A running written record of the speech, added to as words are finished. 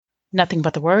Nothing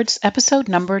But the Words, episode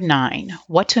number 9,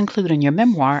 What to Include in Your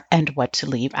Memoir and What to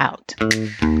Leave Out.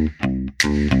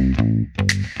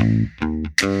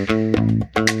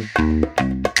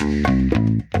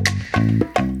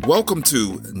 Welcome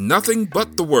to Nothing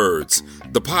But the Words,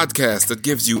 the podcast that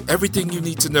gives you everything you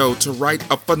need to know to write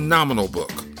a phenomenal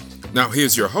book. Now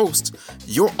here's your host,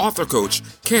 your author coach,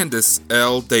 Candace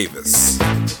L. Davis.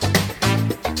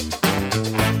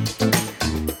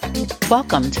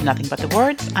 Welcome to Nothing But the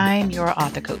Words. I'm your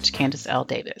author coach, Candace L.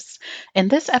 Davis. In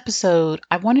this episode,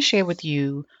 I want to share with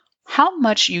you how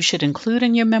much you should include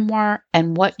in your memoir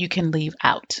and what you can leave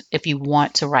out if you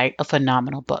want to write a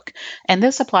phenomenal book. And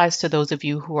this applies to those of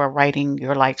you who are writing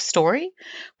your life story,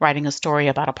 writing a story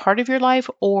about a part of your life,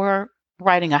 or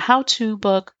writing a how-to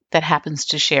book that happens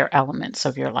to share elements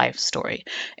of your life story.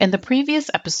 In the previous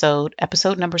episode,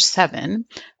 episode number 7,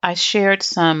 I shared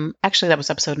that was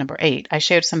episode number 8. I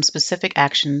shared some specific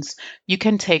actions you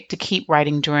can take to keep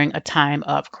writing during a time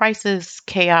of crisis,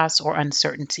 chaos, or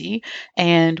uncertainty.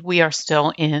 And we are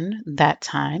still in that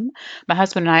time. My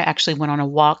husband and I actually went on a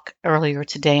walk earlier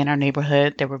today in our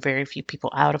neighborhood. There were very few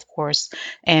people out, of course.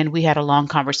 And we had a long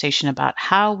conversation about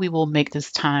how we will make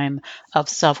this time of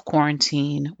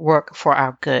self-quarantine work for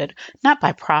our good. Not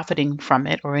by profiting from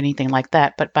it or anything like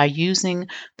that, but by using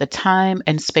the time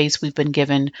and space we've been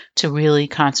given to really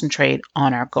concentrate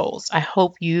on our goals. I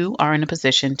hope you are in a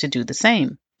position to do the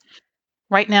same.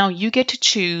 Right now, you get to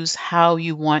choose how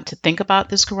you want to think about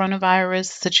this coronavirus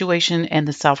situation and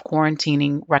the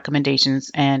self-quarantining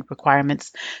recommendations and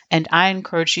requirements. And I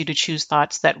encourage you to choose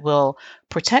thoughts that will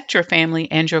protect your family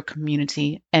and your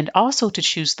community, and also to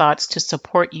choose thoughts to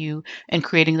support you in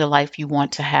creating the life you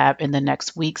want to have in the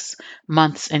next weeks,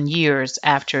 months, and years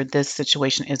after this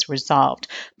situation is resolved.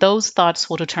 Those thoughts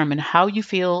will determine how you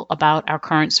feel about our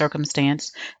current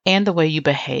circumstance and the way you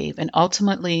behave. And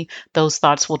ultimately, those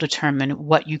thoughts will determine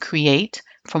what you create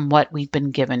from what we've been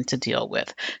given to deal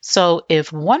with. So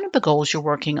if one of the goals you're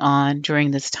working on during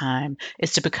this time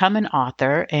is to become an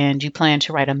author and you plan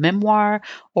to write a memoir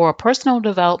or a personal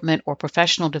development or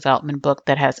professional development book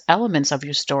that has elements of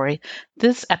your story,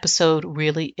 this episode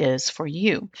really is for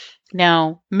you.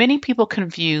 Now, many people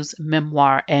confuse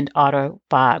memoir and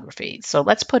autobiography. So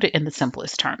let's put it in the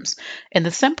simplest terms. In the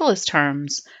simplest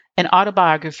terms, an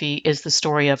autobiography is the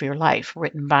story of your life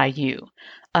written by you.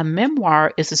 A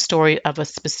memoir is a story of a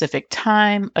specific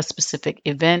time, a specific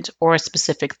event, or a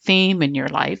specific theme in your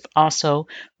life, also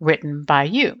written by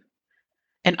you.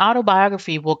 An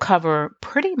autobiography will cover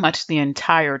pretty much the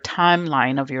entire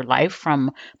timeline of your life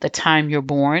from the time you're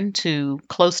born to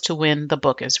close to when the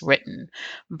book is written.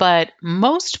 But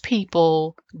most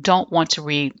people don't want to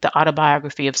read the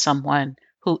autobiography of someone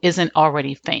who isn't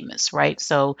already famous, right?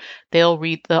 So they'll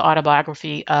read the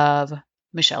autobiography of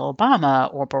Michelle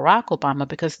Obama or Barack Obama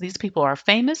because these people are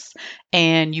famous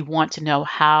and you want to know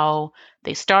how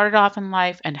they started off in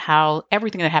life and how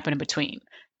everything that happened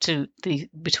in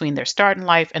between their start in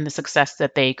life and the success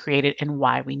that they created and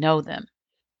why we know them.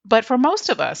 But for most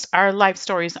of us, our life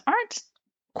stories aren't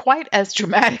quite as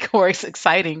dramatic or as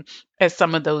exciting as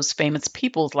some of those famous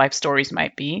people's life stories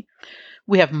might be.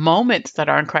 We have moments that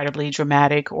are incredibly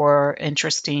dramatic or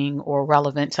interesting or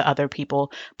relevant to other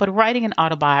people, but writing an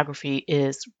autobiography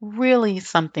is really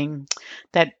something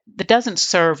that doesn't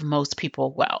serve most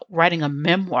people well. Writing a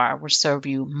memoir will serve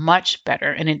you much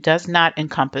better, and it does not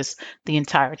encompass the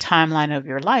entire timeline of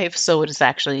your life, so it is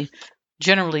actually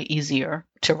generally easier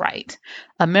to write.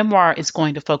 A memoir is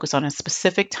going to focus on a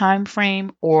specific time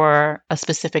frame or a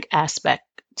specific aspect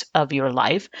of your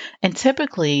life, and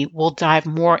typically will dive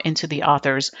more into the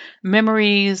author's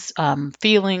memories,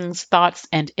 feelings, thoughts,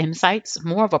 and insights,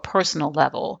 more of a personal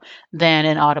level than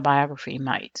an autobiography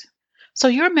might. So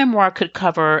your memoir could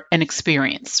cover an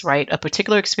experience, right? A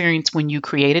particular experience when you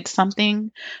created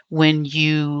something, when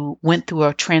you went through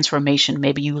a transformation.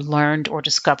 Maybe you learned or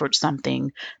discovered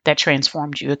something that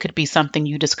transformed you. It could be something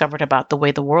you discovered about the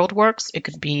way the world works. It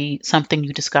could be something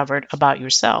you discovered about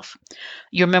yourself.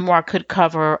 Your memoir could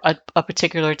cover a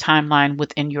particular timeline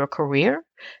within your career.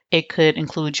 It could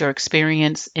include your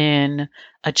experience in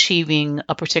achieving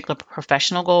a particular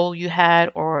professional goal you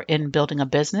had or in building a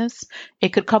business. It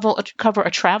could cover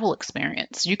a travel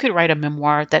experience. You could write a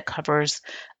memoir that covers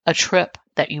a trip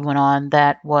that you went on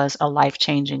that was a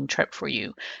life-changing trip for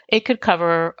you. It could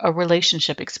cover a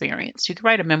relationship experience. You could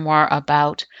write a memoir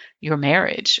about your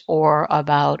marriage or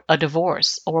about a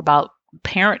divorce or about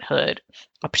parenthood,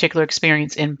 a particular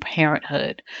experience in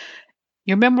parenthood.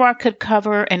 Your memoir could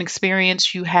cover an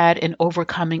experience you had in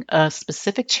overcoming a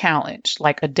specific challenge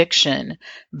like addiction,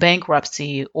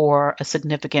 bankruptcy, or a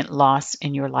significant loss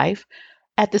in your life.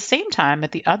 At the same time,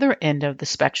 at the other end of the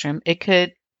spectrum, it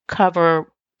could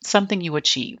cover something you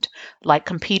achieved, like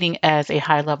competing as a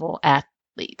high level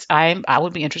athlete. I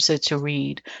would be interested to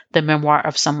read the memoir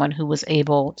of someone who was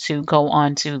able to go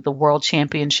on to the world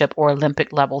championship or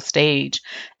Olympic level stage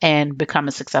and become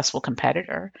a successful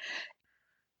competitor.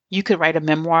 You could write a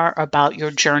memoir about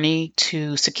your journey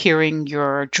to securing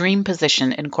your dream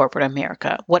position in corporate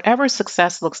America. Whatever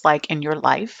success looks like in your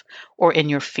life or in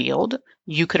your field,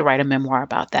 you could write a memoir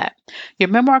about that. Your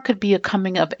memoir could be a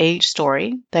coming of age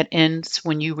story that ends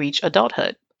when you reach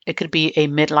adulthood. It could be a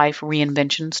midlife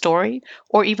reinvention story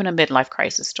or even a midlife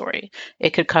crisis story.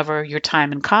 It could cover your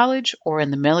time in college or in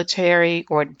the military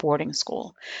or at boarding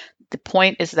school. The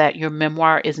point is that your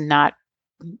memoir is not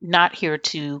here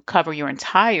to cover your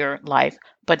entire life,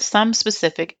 but some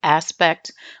specific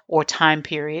aspect or time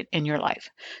period in your life.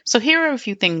 So, here are a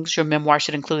few things your memoir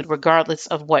should include, regardless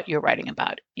of what you're writing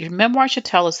about. Your memoir should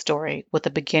tell a story with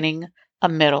a beginning, a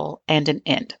middle, and an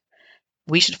end.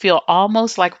 We should feel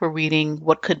almost like we're reading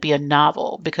what could be a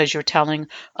novel because you're telling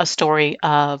a story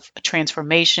of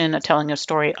transformation, telling a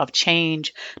story of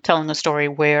change, telling a story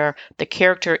where the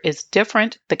character is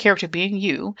different, the character being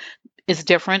you is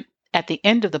different at the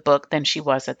end of the book than she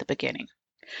was at the beginning.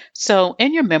 So,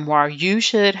 in your memoir, you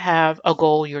should have a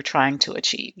goal you're trying to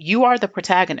achieve. You are the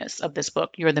protagonist of this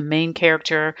book. You're the main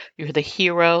character, you're the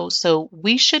hero. So,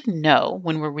 we should know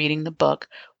when we're reading the book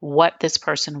what this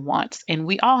person wants. And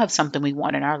we all have something we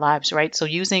want in our lives, right? So,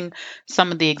 using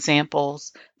some of the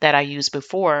examples that I used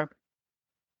before,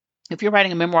 if you're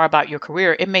writing a memoir about your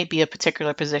career, it may be a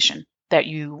particular position that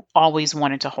you always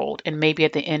wanted to hold. And maybe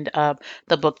at the end of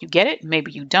the book, you get it,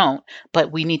 maybe you don't,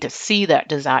 but we need to see that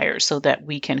desire so that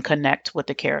we can connect with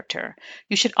the character.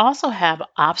 You should also have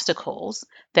obstacles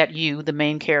that you, the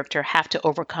main character, have to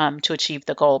overcome to achieve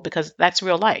the goal because that's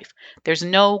real life. There's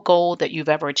no goal that you've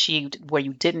ever achieved where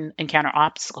you didn't encounter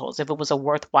obstacles if it was a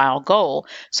worthwhile goal.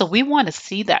 So we want to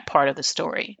see that part of the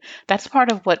story. That's part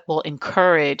of what will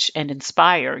encourage and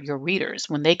inspire your readers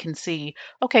when they can see,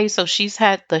 okay, so she's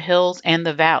had the hills and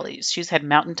the valleys. She's had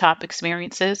mountaintop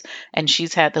experiences and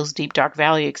she's had those deep, dark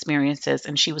valley experiences,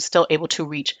 and she was still able to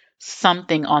reach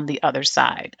something on the other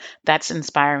side. That's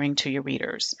inspiring to your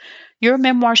readers. Your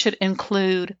memoir should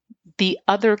include the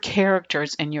other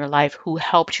characters in your life who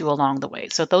helped you along the way.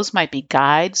 So those might be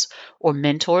guides or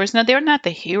mentors. Now, they're not the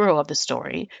hero of the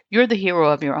story. You're the hero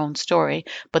of your own story,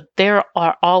 but there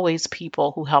are always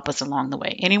people who help us along the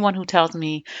way. Anyone who tells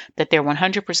me that they're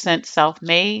 100%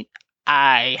 self-made,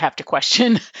 I have to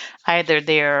question either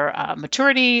their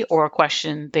maturity or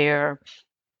question their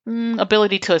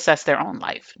ability to assess their own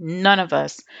life. None of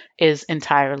us is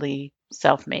entirely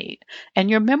self made. And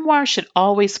your memoir should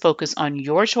always focus on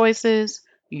your choices,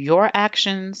 your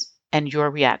actions, and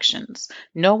your reactions.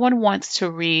 No one wants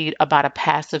to read about a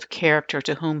passive character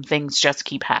to whom things just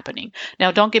keep happening.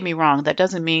 Now, don't get me wrong, that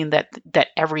doesn't mean that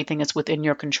everything is within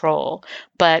your control,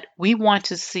 but we want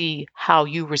to see how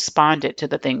you responded to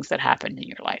the things that happened in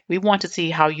your life. We want to see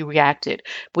how you reacted.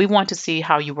 We want to see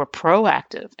how you were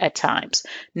proactive at times,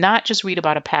 not just read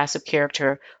about a passive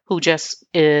character who just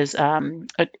is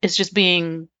just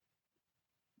being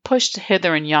pushed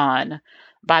hither and yon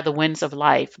by the winds of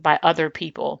life by other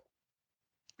people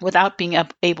without being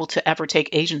able to ever take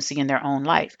agency in their own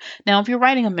life. Now, if you're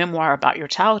writing a memoir about your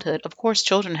childhood, of course,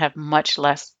 children have much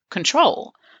less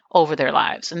control over their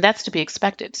lives, and that's to be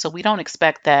expected. So we don't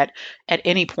expect that at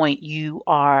any point you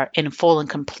are in full and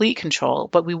complete control,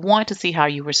 but we want to see how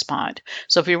you respond.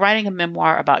 So if you're writing a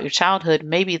memoir about your childhood,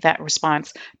 maybe that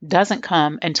response doesn't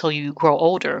come until you grow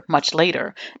older, much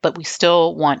later, but we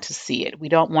still want to see it. We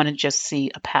don't want to just see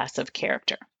a passive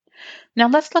character. Now,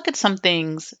 let's look at some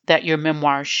things that your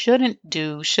memoir shouldn't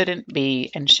do, shouldn't be,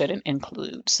 and shouldn't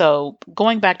include. So,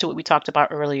 going back to what we talked about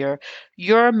earlier,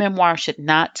 your memoir should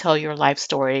not tell your life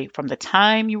story from the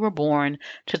time you were born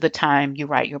to the time you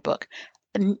write your book.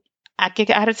 And I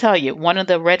gotta tell you, one of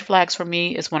the red flags for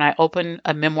me is when I open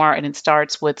a memoir and it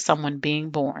starts with someone being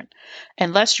born.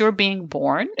 Unless you're being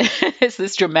born, it's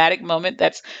this dramatic moment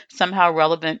that's somehow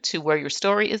relevant to where your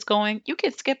story is going, you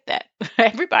can skip that.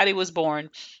 Everybody was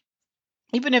born,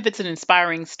 even if it's an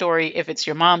inspiring story, if it's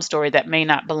your mom's story, that may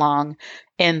not belong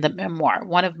in the memoir.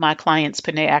 One of my clients,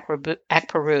 Panay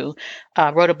Akparu,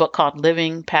 wrote a book called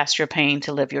Living Past Your Pain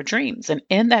to Live Your Dreams. And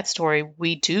in that story,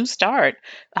 we do start,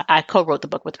 I co-wrote the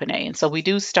book with Panay, and so we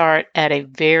do start at a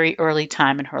very early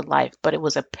time in her life, but it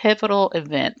was a pivotal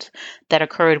event that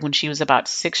occurred when she was about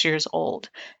 6 years old.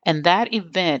 And that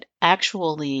event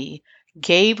actually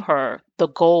gave her the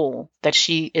goal that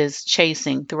she is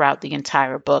chasing throughout the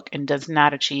entire book and does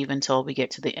not achieve until we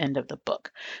get to the end of the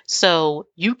book. So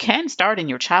you can start in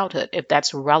your childhood if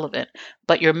that's relevant,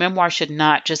 but your memoir should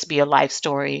not just be a life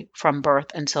story from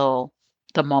birth until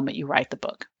the moment you write the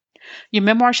book. Your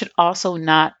memoir should also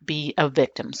not be a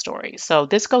victim story. So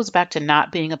this goes back to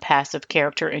not being a passive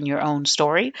character in your own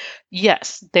story.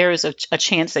 Yes, there is a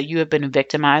chance that you have been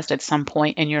victimized at some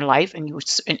point in your life,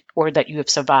 or that you have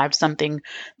survived something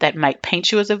that might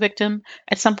paint you as a victim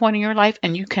at some point in your life,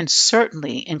 and you can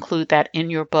certainly include that in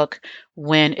your book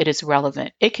when it is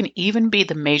relevant. It can even be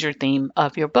the major theme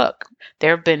of your book.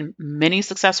 There have been many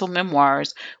successful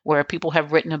memoirs where people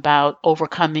have written about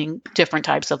overcoming different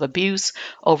types of abuse,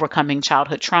 overcoming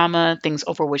childhood trauma, things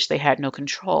over which they had no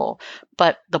control.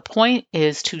 But the point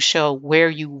is to show where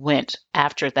you went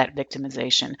after that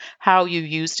victimization, how you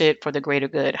used it for the greater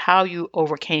good, how you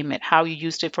overcame it, how you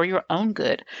used it for your own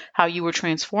good, how you were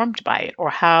transformed by it, or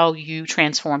how you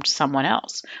transformed someone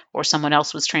else, or someone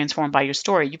else was transformed by your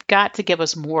story. You've got to give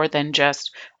us more than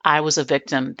just, I was a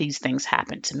victim, these things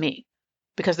happened to me.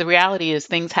 Because the reality is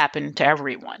things happen to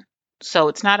everyone. So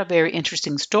it's not a very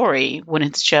interesting story when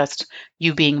it's just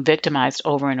you being victimized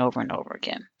over and over and over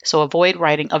again. So avoid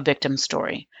writing a victim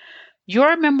story.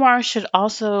 Your memoir should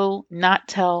also not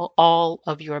tell all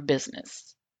of your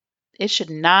business. It should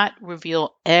not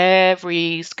reveal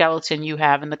every skeleton you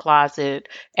have in the closet,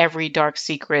 every dark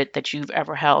secret that you've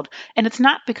ever held. And it's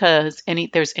not because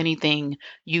there's anything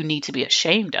you need to be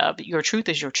ashamed of. Your truth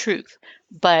is your truth.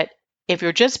 But if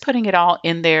you're just putting it all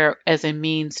in there as a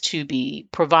means to be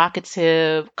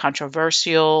provocative,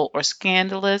 controversial, or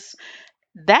scandalous,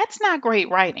 that's not great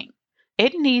writing.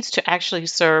 It needs to actually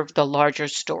serve the larger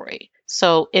story.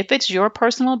 So if it's your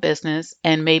personal business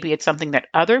and maybe it's something that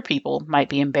other people might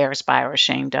be embarrassed by or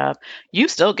ashamed of, you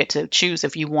still get to choose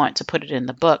if you want to put it in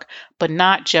the book, but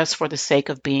not just for the sake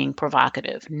of being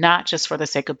provocative, not just for the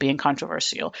sake of being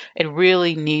controversial. It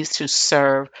really needs to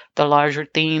serve the larger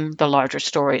theme, the larger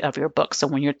story of your book. So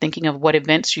when you're thinking of what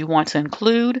events you want to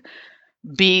include,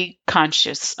 be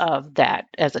conscious of that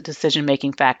as a decision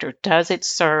making factor. Does it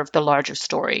serve the larger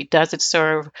story? Does it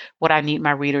serve what I need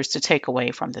my readers to take away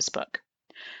from this book?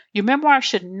 Your memoir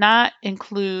should not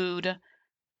include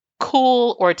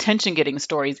cool or attention getting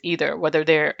stories either, whether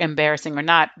they're embarrassing or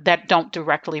not, that don't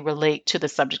directly relate to the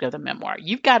subject of the memoir.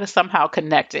 You've got to somehow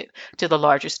connect it to the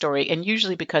larger story. And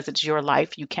usually because it's your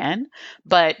life, you can.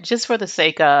 But just for the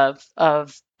sake of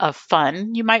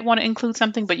fun, you might want to include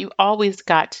something, but you always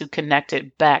got to connect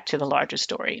it back to the larger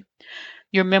story.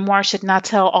 Your memoir should not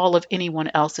tell all of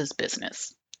anyone else's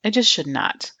business. It just should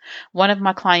not. One of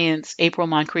my clients, April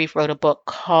Moncrief, wrote a book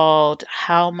called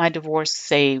How My Divorce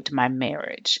Saved My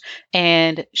Marriage.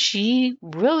 And she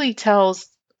really tells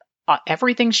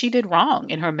everything she did wrong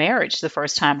in her marriage the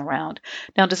first time around.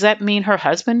 Now, does that mean her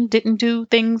husband didn't do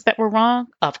things that were wrong?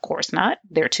 Of course not.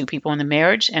 There are two people in the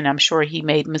marriage, and I'm sure he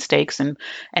made mistakes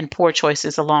and poor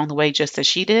choices along the way, just as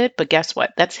she did. But guess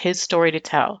what? That's his story to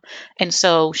tell. And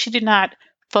so she did not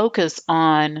focus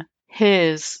on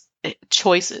his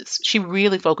choices. She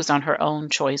really focused on her own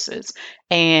choices.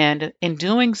 And in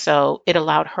doing so, it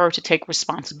allowed her to take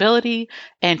responsibility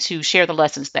and to share the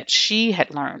lessons that she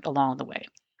had learned along the way.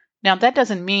 Now, that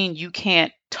doesn't mean you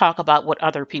can't talk about what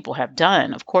other people have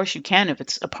done. Of course, you can if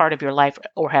it's a part of your life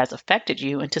or has affected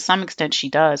you. And to some extent, she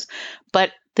does.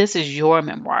 But this is your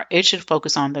memoir. It should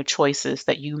focus on the choices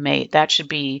that you made. That should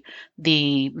be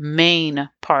the main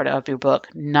part of your book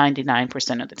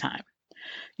 99% of the time.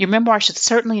 Your memoir should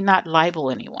certainly not libel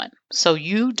anyone. So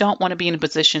you don't want to be in a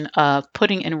position of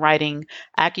putting in writing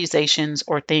accusations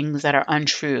or things that are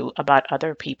untrue about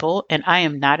other people. And I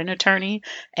am not an attorney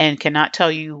and cannot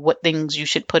tell you what things you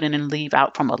should put in and leave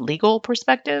out from a legal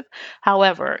perspective.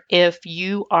 However, if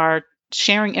you are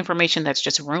sharing information that's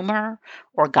just rumor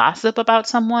or gossip about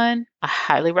someone, I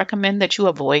highly recommend that you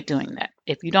avoid doing that.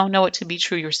 If you don't know it to be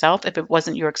true yourself, if it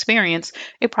wasn't your experience,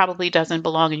 it probably doesn't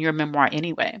belong in your memoir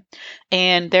anyway.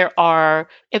 And if there are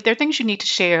things you need to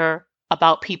share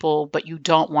about people, but you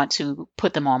don't want to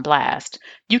put them on blast,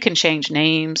 you can change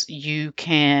names, you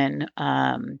can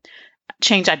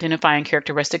change identifying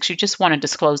characteristics. You just want to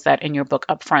disclose that in your book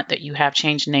up front, that you have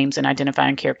changed names and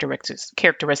identifying characteristics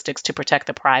to protect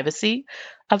the privacy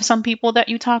of some people that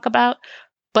you talk about.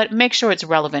 But make sure it's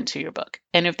relevant to your book.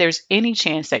 And if there's any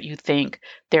chance that you think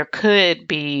there could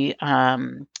be a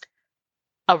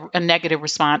negative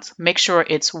response, make sure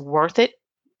it's worth it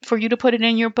for you to put it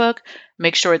in your book.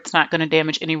 Make sure it's not going to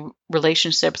damage any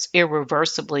relationships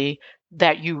irreversibly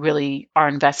that you really are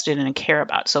invested in and care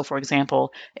about. So, for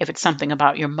example, if it's something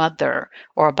about your mother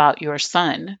or about your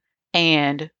son,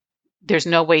 and there's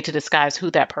no way to disguise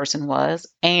who that person was,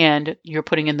 and you're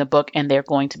putting in the book and they're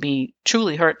going to be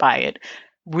truly hurt by it,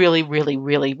 really, really,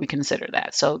 really reconsider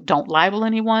that. So don't libel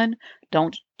anyone.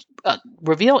 Don't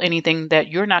reveal anything that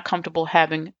you're not comfortable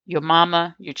having your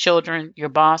mama, your children, your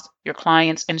boss, your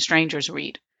clients, and strangers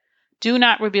read. Do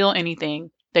not reveal anything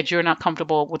that you're not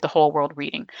comfortable with the whole world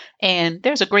reading. And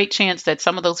there's a great chance that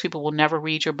some of those people will never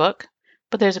read your book,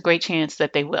 but there's a great chance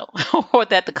that they will, or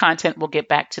that the content will get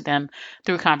back to them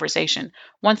through conversation.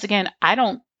 Once again,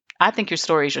 I think your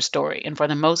story is your story. And for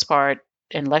the most part,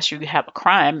 unless you have a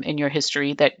crime in your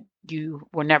history that you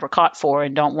were never caught for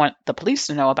and don't want the police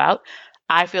to know about,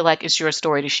 I feel like it's your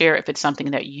story to share if it's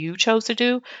something that you chose to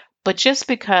do. But just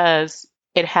because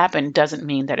it happened doesn't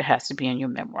mean that it has to be in your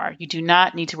memoir. You do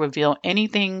not need to reveal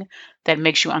anything that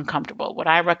makes you uncomfortable. What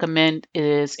I recommend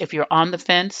is, if you're on the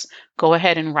fence, go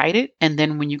ahead and write it. And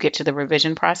then when you get to the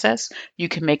revision process, you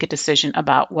can make a decision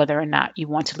about whether or not you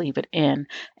want to leave it in.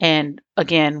 And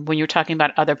again, when you're talking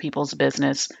about other people's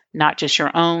business, not just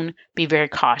your own, be very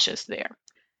cautious there.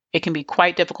 It can be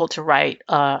quite difficult to write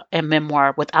a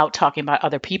memoir without talking about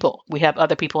other people. We have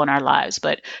other people in our lives,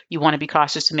 but you want to be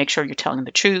cautious to make sure you're telling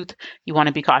the truth. You want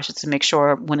to be cautious to make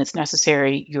sure when it's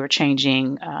necessary, you're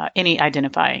changing any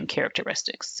identifying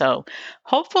characteristics. So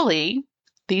hopefully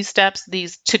these steps,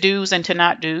 these to-dos and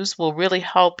to-not-dos, will really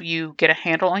help you get a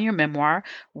handle on your memoir,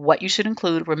 what you should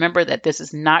include. Remember that this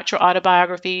is not your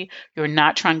autobiography. You're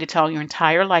not trying to tell your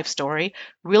entire life story.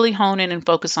 Really hone in and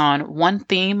focus on one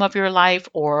theme of your life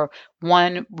or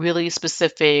one really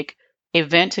specific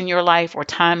event in your life or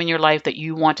time in your life that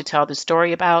you want to tell the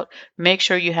story about. Make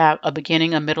sure you have a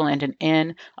beginning, a middle, and an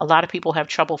end. A lot of people have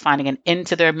trouble finding an end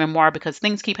to their memoir because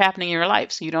things keep happening in your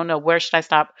life. So you don't know, where should I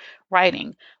stop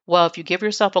writing? Well, if you give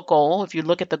yourself a goal, if you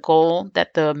look at the goal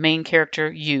that the main character,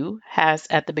 you, has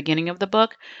at the beginning of the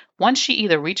book, once she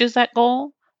either reaches that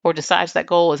goal or decides that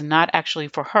goal is not actually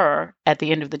for her at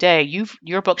the end of the day,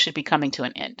 your book should be coming to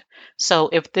an end. So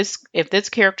if this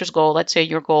character's goal, let's say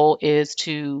your goal is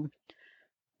to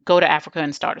go to Africa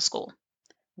and start a school.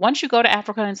 Once you go to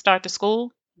Africa and start the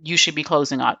school, you should be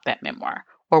closing out that memoir.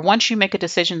 Or once you make a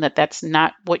decision that that's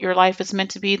not what your life is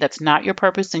meant to be, that's not your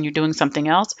purpose, and you're doing something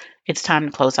else, it's time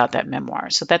to close out that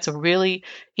memoir. So that's a really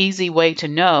easy way to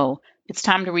know it's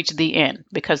time to reach the end,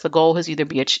 because the goal has either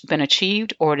been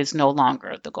achieved or it is no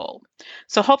longer the goal.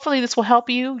 So hopefully this will help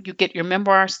you get your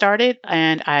memoir started.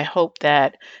 And I hope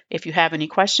that if you have any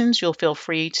questions, you'll feel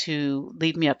free to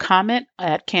leave me a comment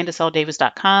at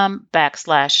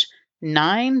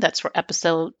CandiceLDavis.com/9. That's for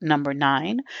episode number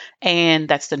 9. And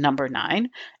that's the number 9.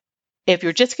 If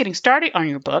you're just getting started on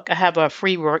your book, I have a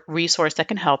free resource that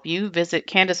can help you. Visit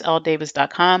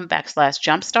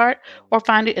CandiceLDavis.com/jumpstart, or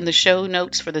find it in the show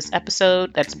notes for this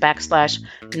episode. That's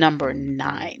 /number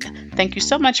 9. Thank you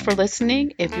so much for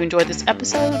listening. If you enjoyed this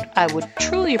episode, I would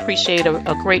truly appreciate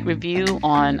a great review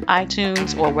on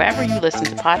iTunes or wherever you listen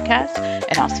to podcasts,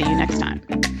 and I'll see you next time.